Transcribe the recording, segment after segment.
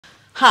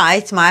Hi,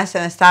 it's my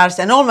 7 stars,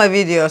 and all my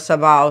videos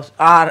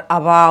are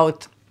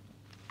about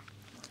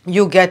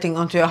you getting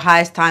onto your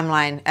highest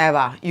timeline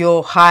ever,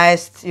 your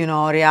highest,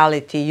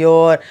 reality,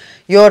 your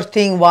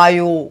thing why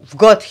you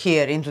got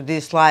here into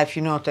this life,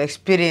 to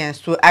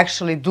experience, to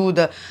actually do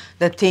the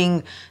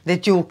thing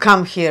that you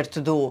come here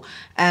to do.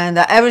 And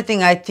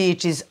everything I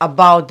teach is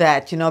about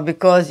that,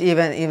 because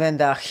even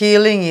the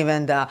healing,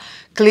 even the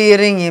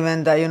clearing,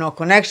 even the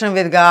connection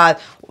with God,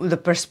 the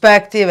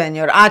perspective and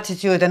your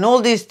attitude and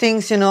all these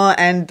things,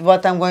 and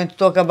what I'm going to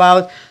talk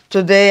about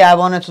today, I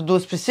wanted to do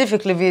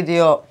specifically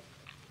video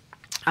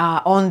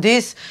on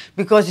this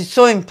because it's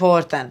so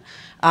important.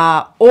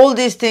 All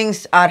these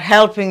things are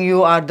helping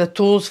you, are the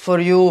tools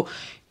for you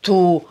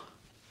to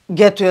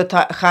get to your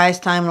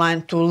highest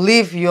timeline, to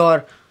live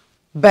your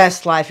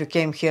best life you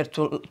came here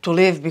to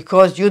live,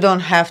 because you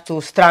don't have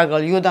to struggle,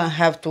 you don't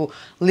have to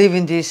live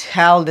in this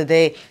hell that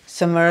they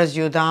submerge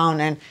you down,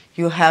 and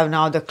you have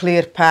now the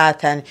clear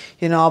path, and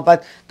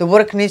but the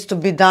work needs to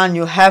be done.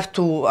 You have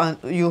to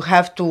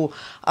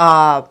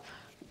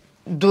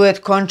do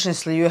it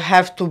consciously. You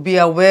have to be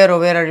aware of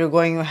where you're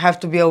going. You have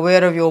to be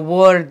aware of your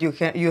word.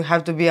 You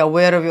have to be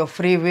aware of your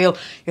free will.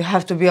 You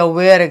have to be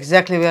aware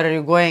exactly where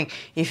you're going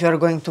if you're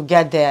going to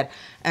get there.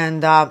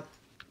 And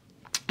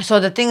so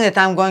the thing that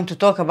I'm going to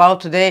talk about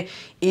today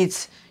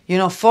is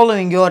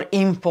following your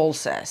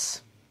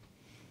impulses.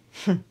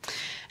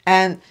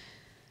 And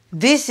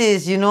this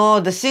is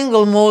the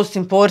single most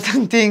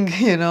important thing,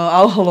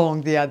 all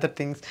along the other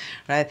things,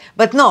 right?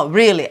 But no,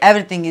 really,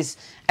 everything is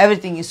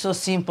so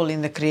simple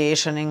in the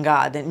creation in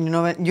God. And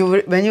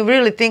when you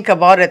really think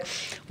about it,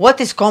 what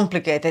is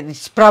complicated,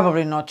 it's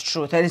probably not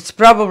truth, and it's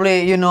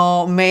probably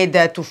made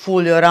that to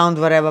fool you around,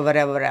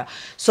 whatever.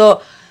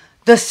 So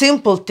the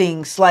simple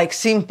things like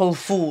simple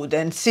food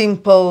and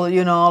simple,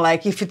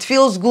 like if it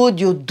feels good,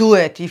 you do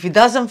it. If it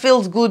doesn't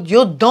feel good,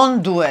 you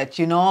don't do it.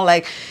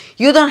 Like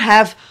you don't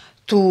have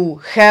to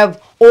have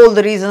all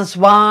the reasons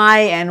why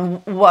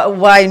and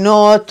why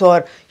not,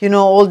 or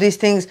all these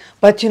things,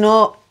 but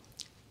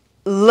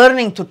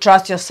learning to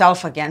trust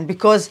yourself again,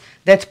 because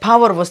that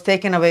power was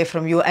taken away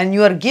from you, and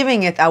you are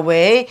giving it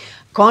away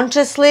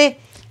consciously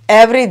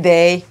every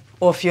day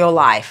of your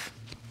life,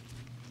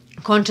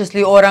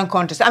 consciously or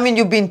unconsciously. I mean,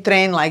 you've been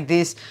trained like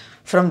this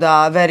from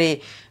the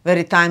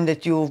very time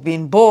that you've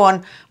been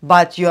born,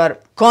 but you are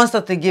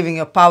constantly giving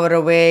your power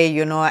away,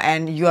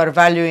 and you are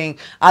valuing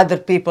other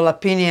people's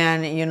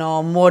opinion,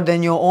 more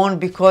than your own,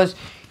 because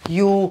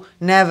you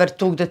never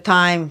took the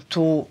time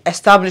to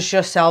establish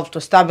yourself, to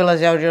stabilize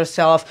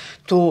yourself,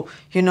 to,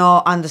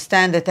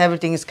 understand that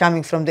everything is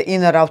coming from the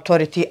inner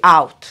authority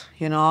out,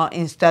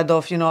 instead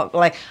of,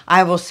 like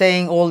I was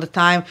saying all the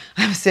time,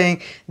 I'm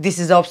saying this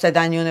is upside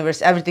down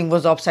universe. Everything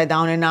was upside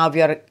down, and now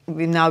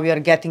we are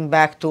getting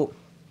back to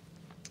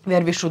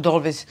where we should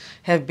always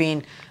have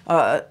been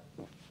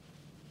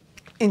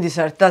in this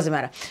earth. Doesn't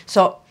matter.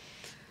 So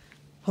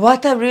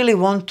what I really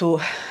want to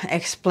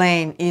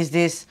explain is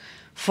this: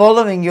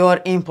 following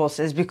your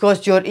impulses,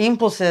 because your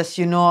impulses,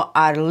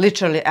 are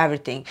literally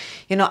everything,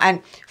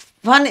 and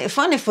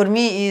funny for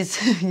me is,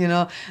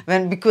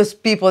 because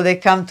people, they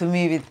come to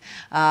me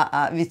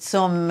with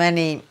so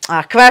many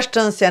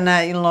questions, and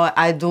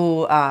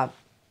I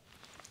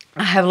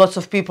have lots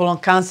of people on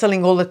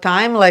counseling all the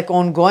time, like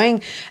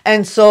ongoing.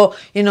 And so,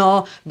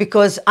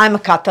 because I'm a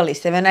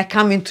catalyst, and when I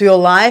come into your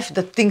life,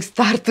 the things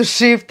start to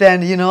shift,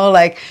 and,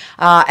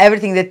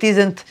 everything that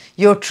isn't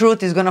your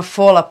truth is going to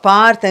fall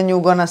apart, and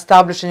you're going to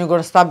establish, and you're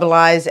going to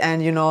stabilize,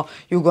 and,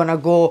 you're going to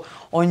go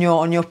on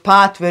your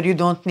path where you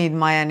don't need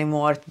my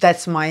anymore.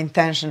 That's my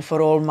intention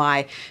for all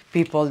my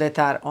people that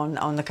are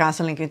on the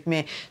counseling with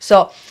me.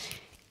 So,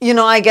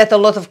 I get a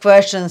lot of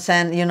questions,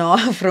 and,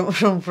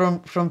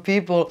 from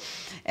people.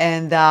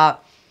 And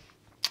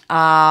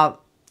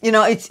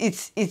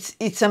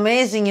it's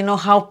amazing,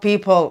 how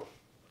people,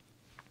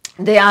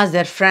 they ask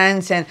their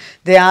friends, and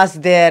they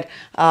ask their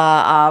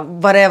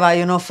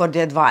whatever, for the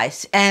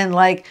advice, and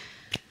like,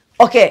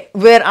 okay,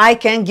 where I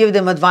can give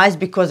them advice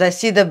because I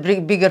see the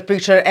bigger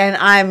picture, and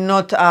I'm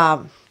not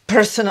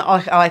personal,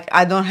 like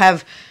I don't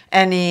have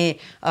any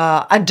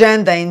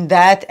agenda in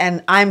that,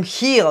 and I'm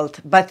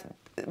healed. But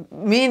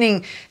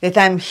meaning that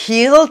I'm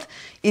healed,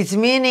 it's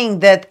meaning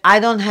that I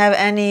don't have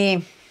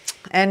any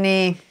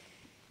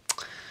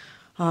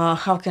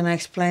how can I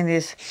explain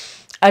this,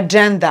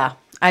 agenda.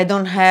 I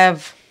don't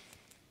have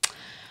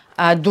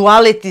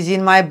dualities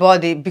in my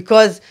body,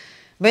 because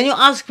when you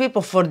ask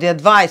people for the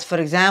advice, for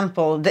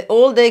example,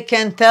 all they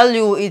can tell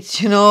you is,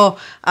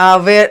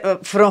 where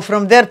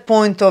from their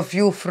point of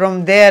view,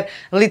 from their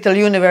little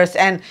universe,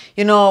 and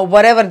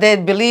whatever they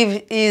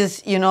believe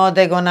is,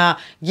 they're gonna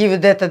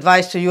give that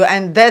advice to you,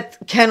 and that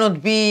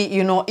cannot be,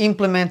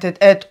 implemented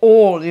at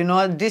all.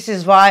 This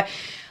is why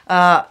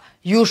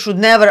you should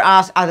never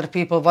ask other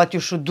people what you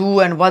should do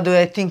and what do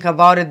they think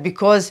about it,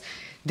 because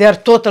they're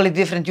totally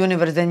different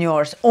universe than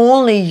yours.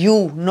 Only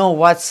you know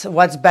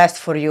what's best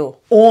for you.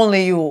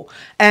 Only you.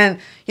 And,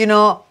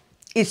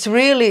 it's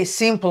really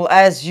simple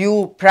as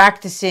you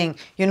practicing,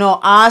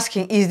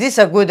 asking, is this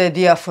a good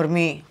idea for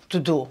me to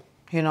do?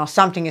 You know,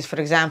 something is, for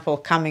example,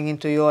 coming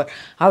into your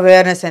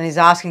awareness and is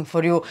asking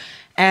for you,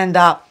 and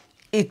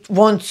it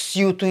wants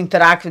you to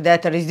interact with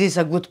that, or is this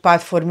a good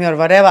path for me, or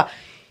whatever.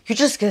 You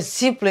just can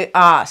simply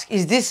ask,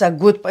 is this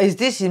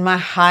in my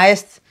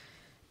highest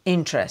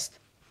interest?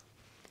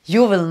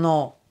 You will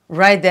know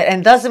right there.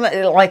 And doesn't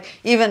matter, like,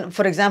 even,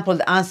 for example,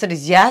 the answer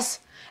is yes,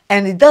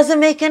 and it doesn't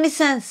make any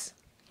sense.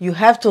 You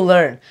have to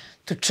learn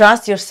to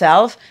trust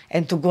yourself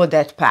and to go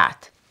that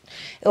path.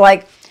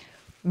 Like,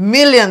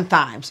 million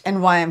times,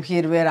 and why I'm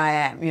here where I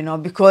am, you know,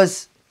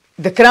 because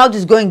the crowd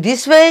is going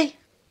this way.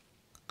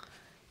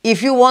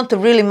 If you want to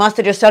really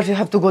master yourself, you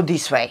have to go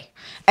this way.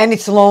 And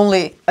it's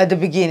lonely at the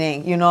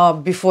beginning, you know,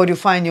 before you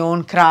find your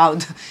own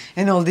crowd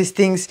and all these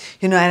things,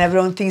 you know, and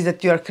everyone thinks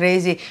that you are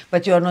crazy,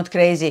 but you are not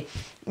crazy,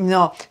 you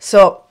know.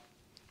 So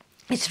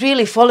it's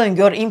really following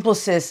your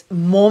impulses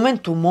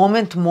moment to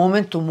moment to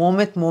moment to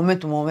moment,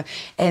 moment to moment.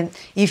 And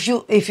if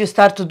you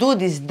start to do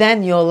this,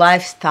 then your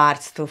life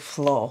starts to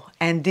flow.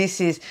 And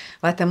this is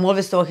what I'm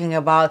always talking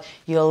about.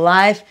 Your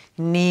life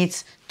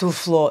needs to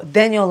flow.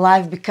 Then your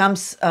life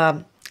becomes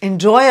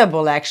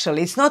enjoyable,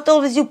 actually. It's not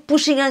always you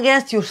pushing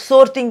against, you're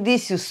sorting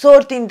this, you're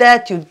sorting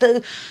that, you're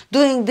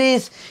doing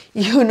this,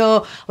 you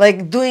know,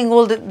 like doing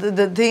all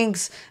the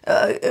things,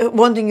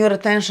 wanting your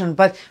attention.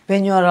 But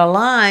when you're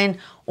aligned,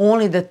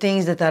 only the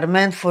things that are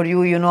meant for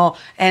you, you know,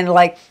 and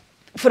like,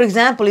 for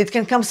example, it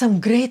can come some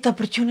great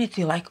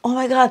opportunity, like, oh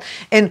my God,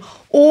 and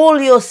all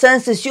your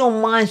senses, your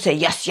mind say,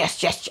 yes,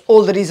 yes, yes,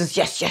 all the reasons,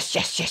 yes, yes,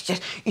 yes, yes,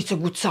 yes, it's a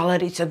good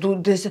salary, it's a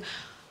good this.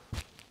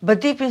 But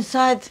deep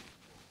inside,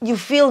 you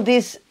feel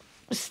this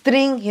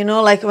string, you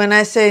know, like when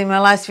I say in my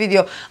last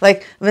video,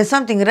 like when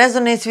something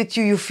resonates with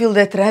you, you feel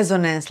that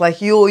resonance,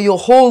 like your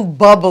whole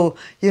bubble,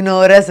 you know,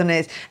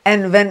 resonates.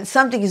 And when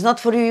something is not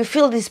for you, you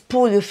feel this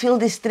pull, you feel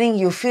this string,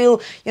 you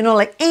feel, you know,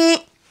 like,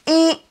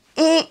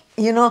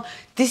 you know,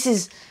 this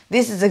is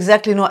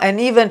exactly, you know.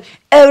 And even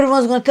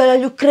everyone's going to tell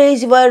you,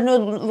 crazy, why are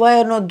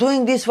you not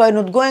doing this, why are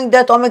you not going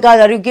that, oh my God,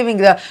 are you giving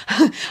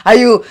are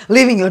you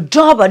leaving your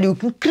job, are you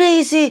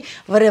crazy,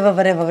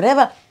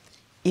 whatever.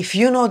 If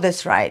you know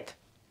that's right,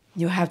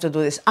 you have to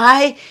do this.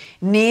 I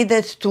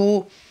needed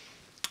to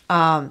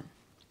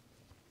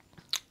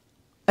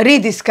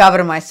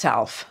rediscover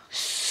myself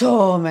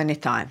so many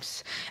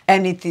times.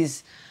 And it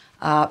is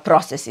a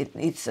process.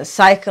 It's a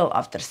cycle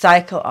after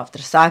cycle after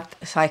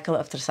cycle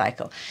after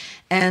cycle.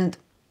 And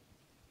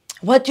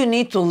what you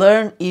need to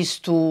learn is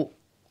to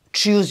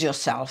choose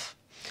yourself.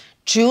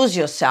 Choose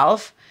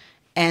yourself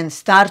and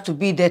start to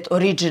be that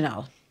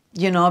original.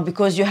 You know,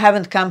 because you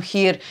haven't come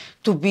here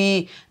to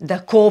be the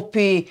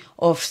copy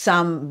of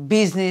some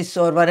business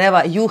or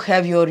whatever. You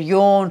have your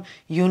own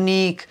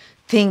unique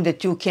thing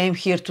that you came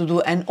here to do.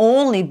 And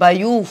only by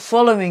you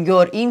following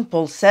your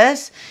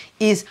impulses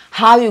is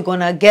how you're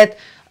going to get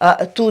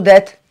to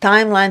that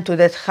timeline, to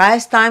that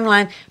highest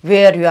timeline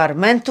where you are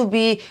meant to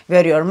be,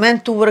 where you are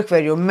meant to work,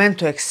 where you're meant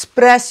to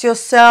express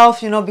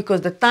yourself, you know,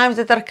 because the times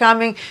that are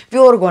coming,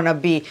 we're going to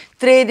be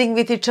trading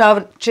with each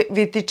other,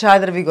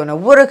 we're going to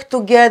work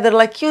together.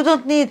 Like, you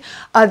don't need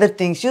other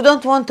things. You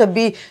don't want to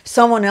be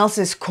someone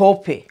else's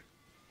copy.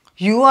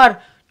 You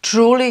are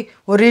truly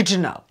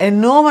original, and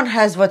no one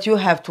has what you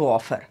have to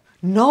offer.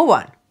 No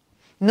one.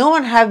 No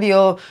one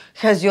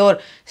has your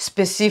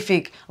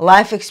specific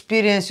life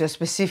experience, your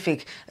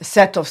specific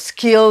set of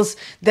skills.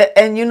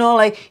 And you know,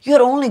 like,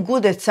 you're only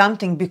good at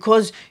something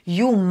because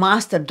you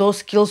mastered those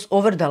skills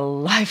over the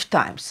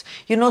lifetimes.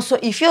 You know, so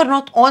if you're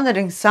not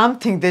honoring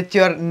something that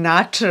you're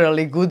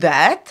naturally good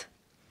at,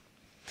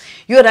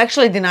 you're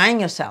actually denying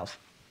yourself.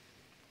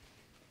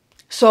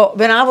 So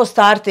when I was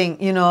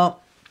starting, you know,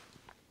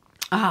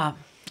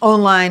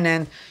 online,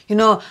 and you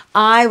know,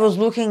 I was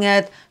looking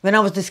at, when I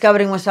was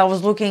discovering myself, I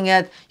was looking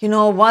at, you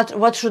know,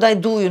 what should I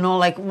do, you know,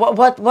 like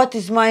what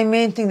is my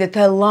main thing that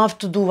I love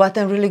to do, what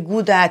I'm really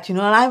good at, you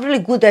know. And I'm really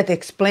good at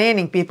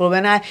explaining people.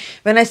 When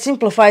I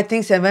simplify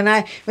things, and when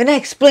I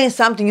explain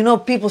something, you know,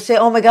 people say,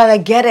 oh my God, I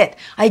get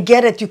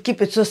it, you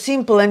keep it so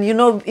simple, and you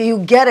know, you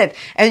get it.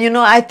 And you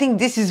know, I think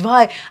this is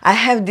why I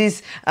have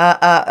this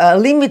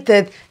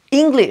limited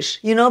English,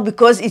 you know,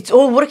 because it's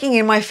all working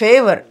in my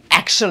favor,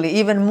 actually,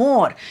 even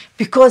more,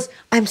 because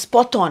I'm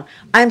spot on.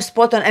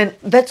 And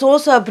that's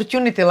also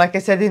opportunity, like I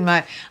said in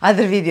my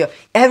other video.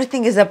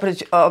 Everything is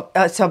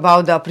it's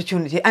about the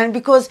opportunity. And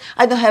because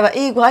I don't have an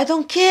ego, I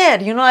don't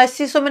care. You know, I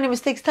see so many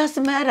mistakes,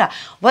 doesn't matter.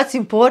 What's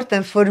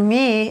important for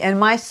me and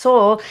my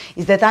soul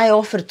is that I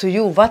offer to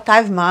you what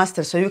I've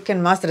mastered, so you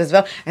can master as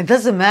well. It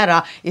doesn't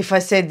matter if I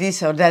say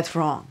this or that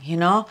wrong, you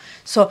know.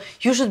 So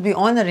you should be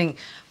honoring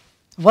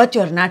what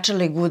you're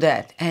naturally good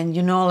at. And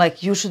you know,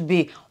 like, you should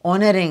be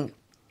honoring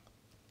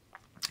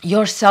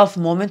yourself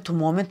moment to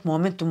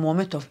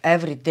moment of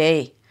every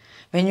day.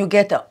 When you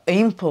get an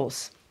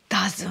impulse,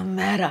 doesn't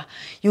matter.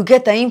 You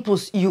get an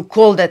impulse, you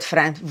call that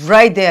friend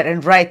right there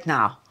and right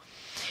now.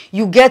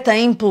 You get an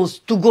impulse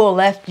to go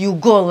left, you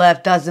go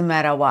left, doesn't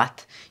matter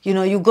what. You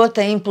know, you got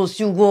an impulse,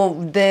 you go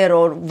there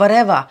or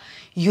whatever.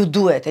 you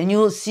do it, and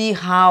you'll see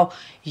how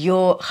you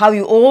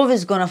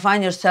always gonna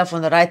find yourself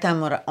on the right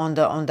time, or on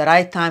the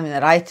right time, in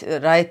the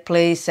right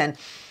place, and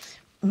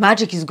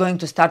magic is going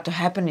to start to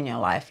happen in your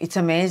life. It's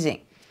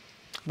amazing.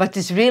 But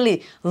it's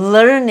really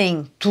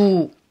learning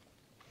to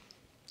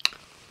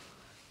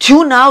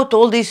tune out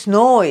all this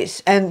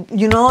noise and,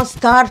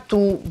 start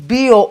to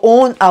be your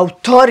own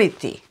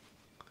authority.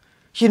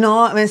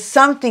 When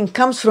something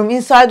comes from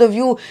inside of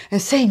you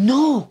and say,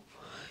 no,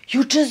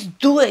 you just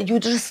do it. You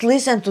just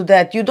listen to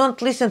that. You don't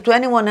listen to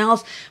anyone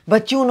else,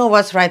 but you know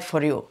what's right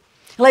for you.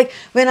 Like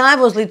when I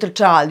was little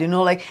child,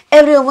 like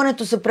everyone wanted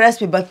to suppress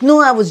me, but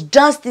no, I was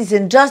justice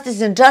and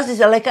justice and justice.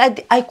 Like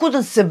I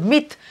couldn't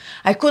submit.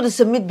 I couldn't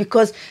submit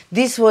because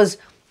this was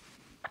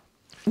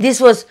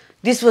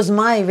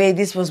my way.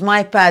 This was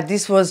my path.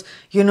 This was,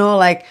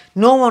 like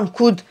no one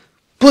could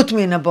put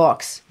me in a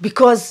box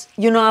because,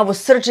 I was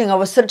searching,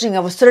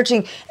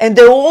 and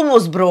they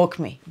almost broke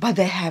me, but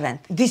they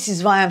haven't. This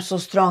is why I'm so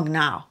strong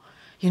now,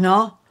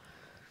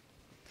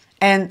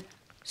 And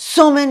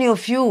so many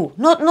of you,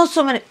 not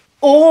so many,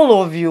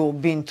 all of you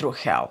been through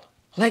hell.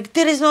 Like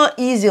there is no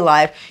easy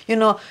life.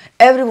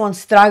 Everyone's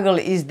struggle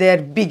is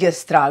their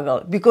biggest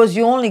struggle because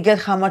you only get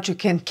how much you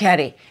can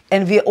carry,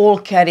 and we all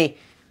carry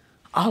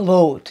a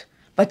load.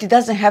 But it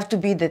doesn't have to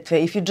be that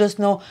way. If you just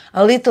know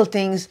a little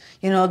things,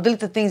 the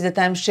little things that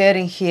I'm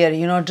sharing here,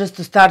 just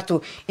to start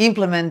to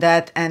implement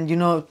that and,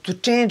 to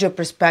change your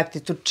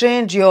perspective, to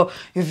change your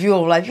view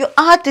of life, your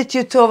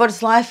attitude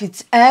towards life,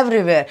 it's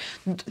everywhere.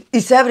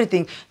 It's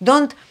everything.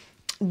 Don't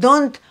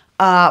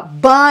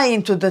buy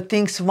into the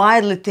things,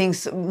 widely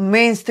things,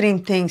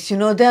 mainstream things.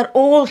 They're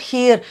all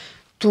here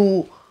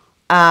to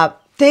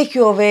take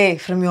you away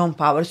from your own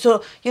power.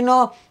 So,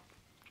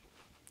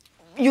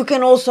 you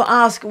can also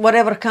ask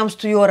whatever comes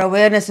to your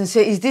awareness and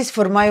say, is this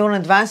for my own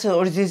advancement,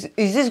 or is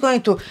this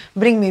going to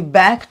bring me,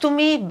 back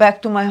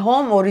to my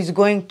home, or is it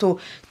going to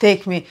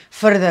take me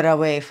further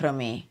away from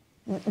me?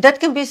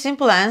 That can be a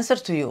simple answer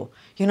to you,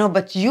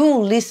 but you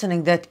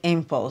listening that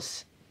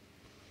impulse.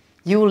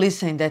 You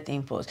listen that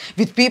impulse.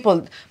 With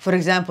people, for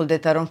example,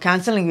 that are on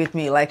counseling with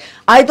me, like,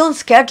 I don't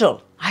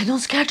schedule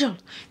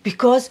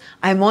because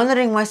I'm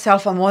honoring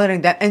myself, I'm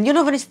honoring that. And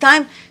when it's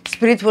time,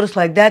 Spirit works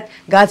like that,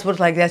 God's works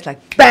like that, it's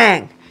like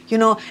bang,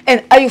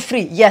 and are you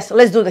free? Yes,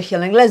 let's do the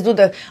healing, let's do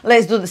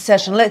the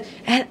session,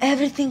 and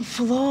everything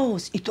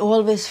flows. It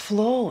always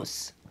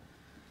flows.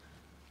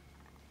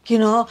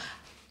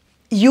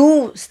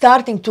 You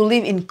starting to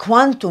live in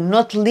quantum,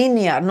 not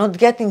linear, not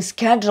getting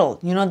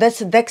scheduled.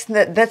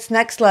 That's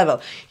next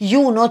level.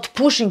 You not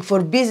pushing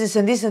for business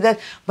and this and that,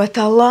 but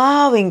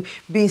allowing,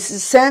 be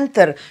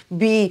centered,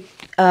 be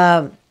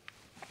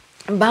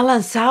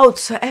balanced out,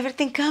 so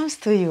everything comes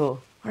to you,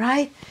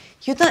 right?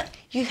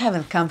 You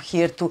haven't come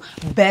here to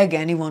beg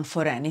anyone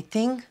for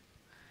anything,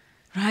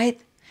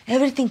 right?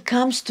 Everything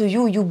comes to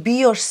you. You be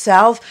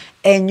yourself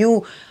and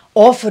you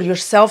offer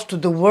yourself to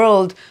the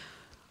world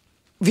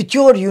with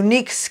your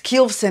unique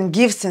skills and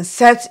gifts and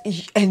sets,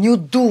 and you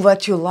do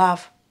what you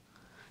love.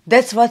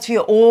 That's what we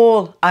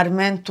all are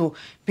meant to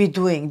be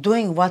doing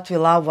what we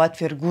love, what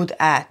we're good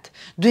at,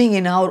 doing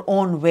in our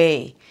own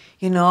way,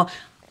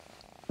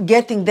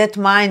 getting that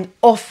mind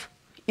off,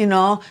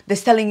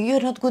 that's telling you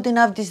you're not good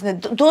enough, this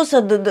and that. Those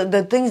are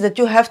the things that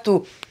you have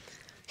to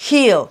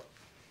heal,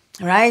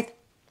 right?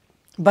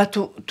 But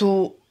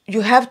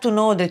you have to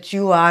know that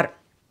you are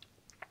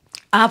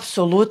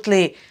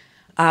absolutely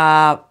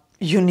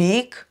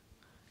unique,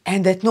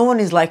 and that no one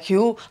is like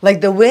you.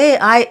 Like the way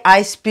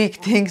I speak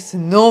things,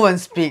 no one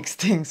speaks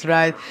things,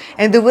 right?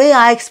 And the way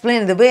I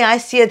explain it, the way I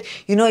see it,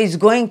 is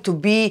going to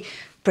be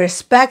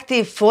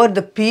perspective for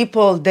the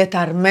people that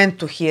are meant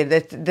to hear,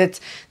 that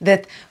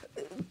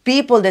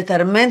people that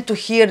are meant to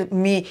hear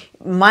me,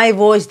 my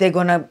voice, they're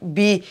gonna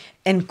be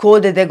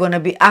encoded, they're gonna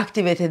be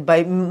activated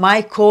by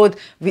my code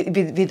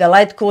with the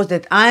light codes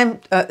that I'm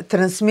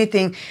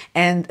transmitting,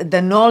 and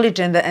the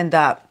knowledge and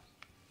the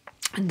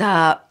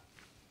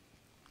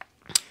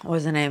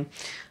what's the name?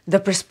 The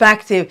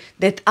perspective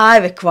that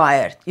I've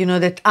acquired,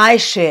 that I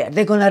share,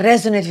 they're going to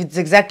resonate with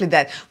exactly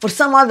that. For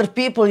some other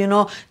people,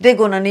 they're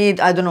going to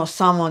need, I don't know,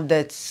 someone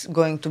that's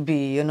going to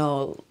be,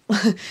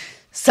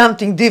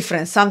 something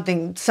different, some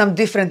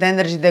different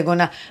energy, they're going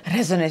to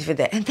resonate with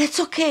that. And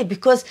that's okay,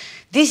 because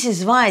this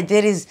is why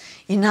there is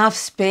enough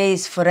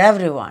space for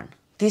everyone.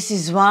 This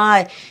is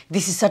why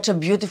this is such a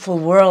beautiful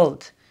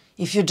world,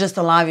 if you just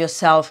allow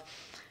yourself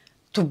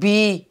to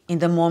be in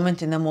the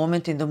moment of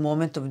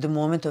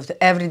the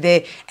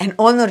everyday, and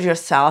honor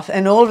yourself,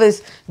 and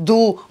always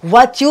do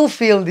what you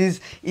feel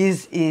is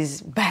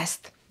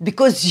best.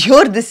 Because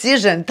your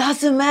decision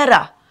doesn't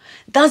matter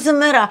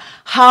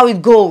how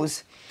it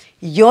goes.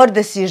 Your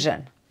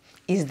decision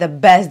is the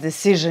best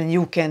decision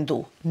you can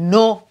do.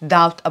 No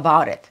doubt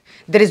about it.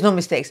 There is no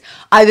mistakes.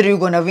 Either you're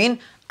gonna win,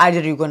 either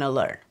you're gonna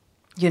learn.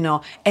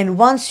 And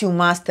once you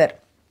master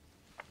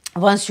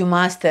one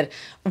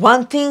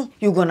thing,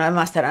 you're gonna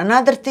master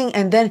another thing,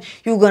 and then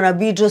you're gonna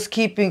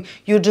keep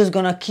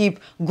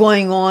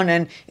going on.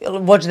 And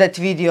watch that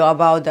video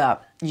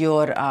about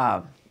your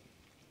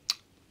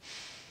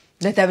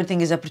that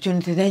everything is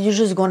opportunity, then you're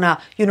just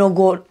gonna, you know,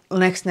 go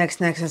next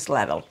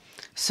level.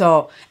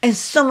 So, and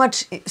so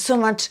much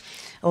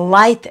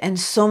light and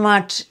so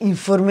much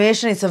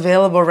information is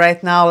available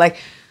right now, like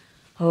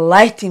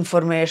light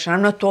information.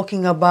 I'm not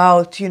talking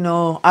about, you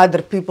know,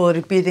 other people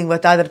repeating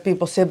what other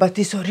people say, but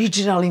this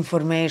original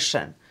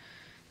information.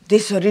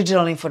 This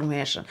original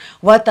information.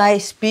 What I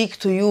speak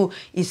to you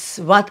is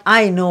what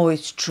I know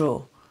is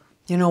true.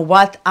 You know,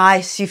 what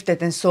I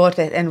sifted and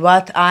sorted, and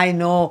what I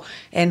know,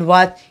 and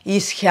what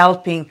is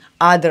helping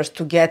others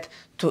to get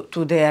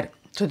to their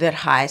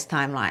highest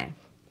timeline.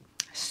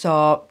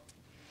 So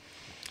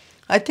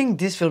I think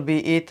this will be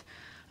it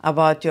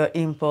about your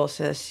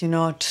impulses, you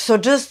know. So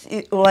just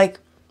like,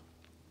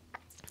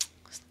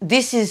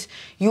 this is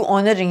you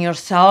honoring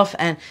yourself,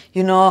 and,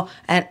 you know,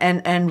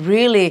 and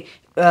really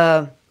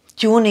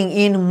tuning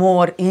in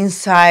more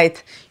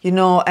inside, you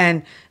know,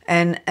 and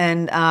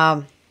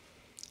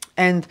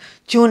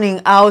tuning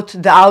out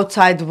the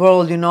outside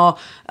world, you know,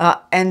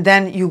 and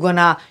then you're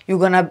gonna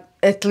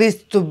at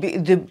least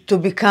to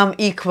become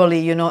equally,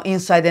 you know,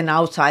 inside and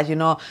outside, you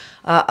know,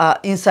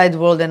 inside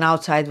world and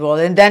outside world.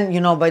 And then, you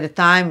know, by the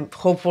time,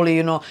 hopefully,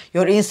 you know,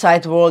 your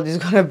inside world is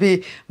gonna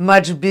be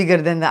much bigger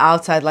than the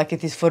outside, like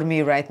it is for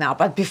me right now.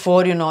 But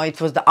before, you know,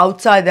 it was the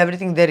outside,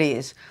 everything there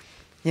is,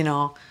 you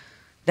know.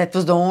 That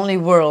was the only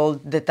world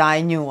that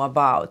I knew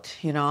about,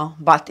 you know.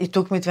 But it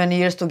took me 20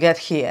 years to get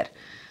here.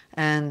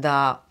 And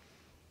the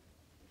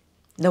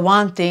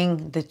one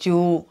thing that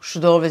you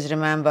should always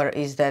remember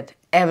is that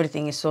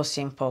everything is so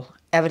simple.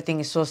 Everything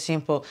is so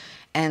simple.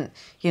 And,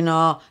 you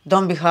know,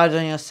 don't be hard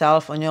on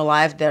yourself, on your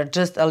life. There are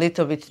just a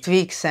little bit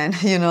tweaks, and,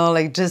 you know,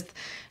 like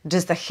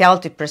just a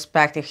healthy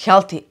perspective,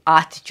 healthy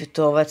attitude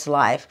towards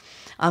life.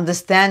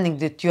 Understanding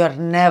that you are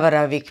never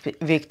a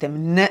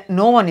victim.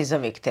 No one is a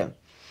victim.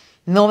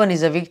 No one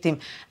is a victim,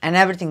 and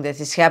everything that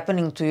is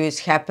happening to you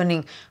is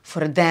happening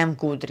for a damn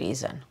good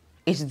reason.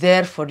 It's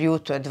there for you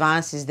to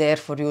advance, it's there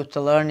for you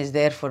to learn, it's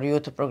there for you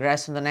to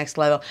progress on the next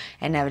level,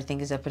 and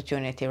everything is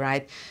opportunity,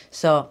 right?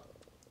 So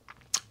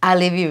I'll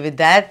leave you with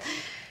that.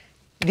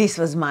 This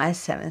was my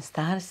 7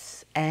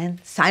 stars, and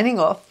signing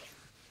off.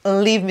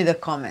 Leave me the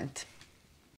comment.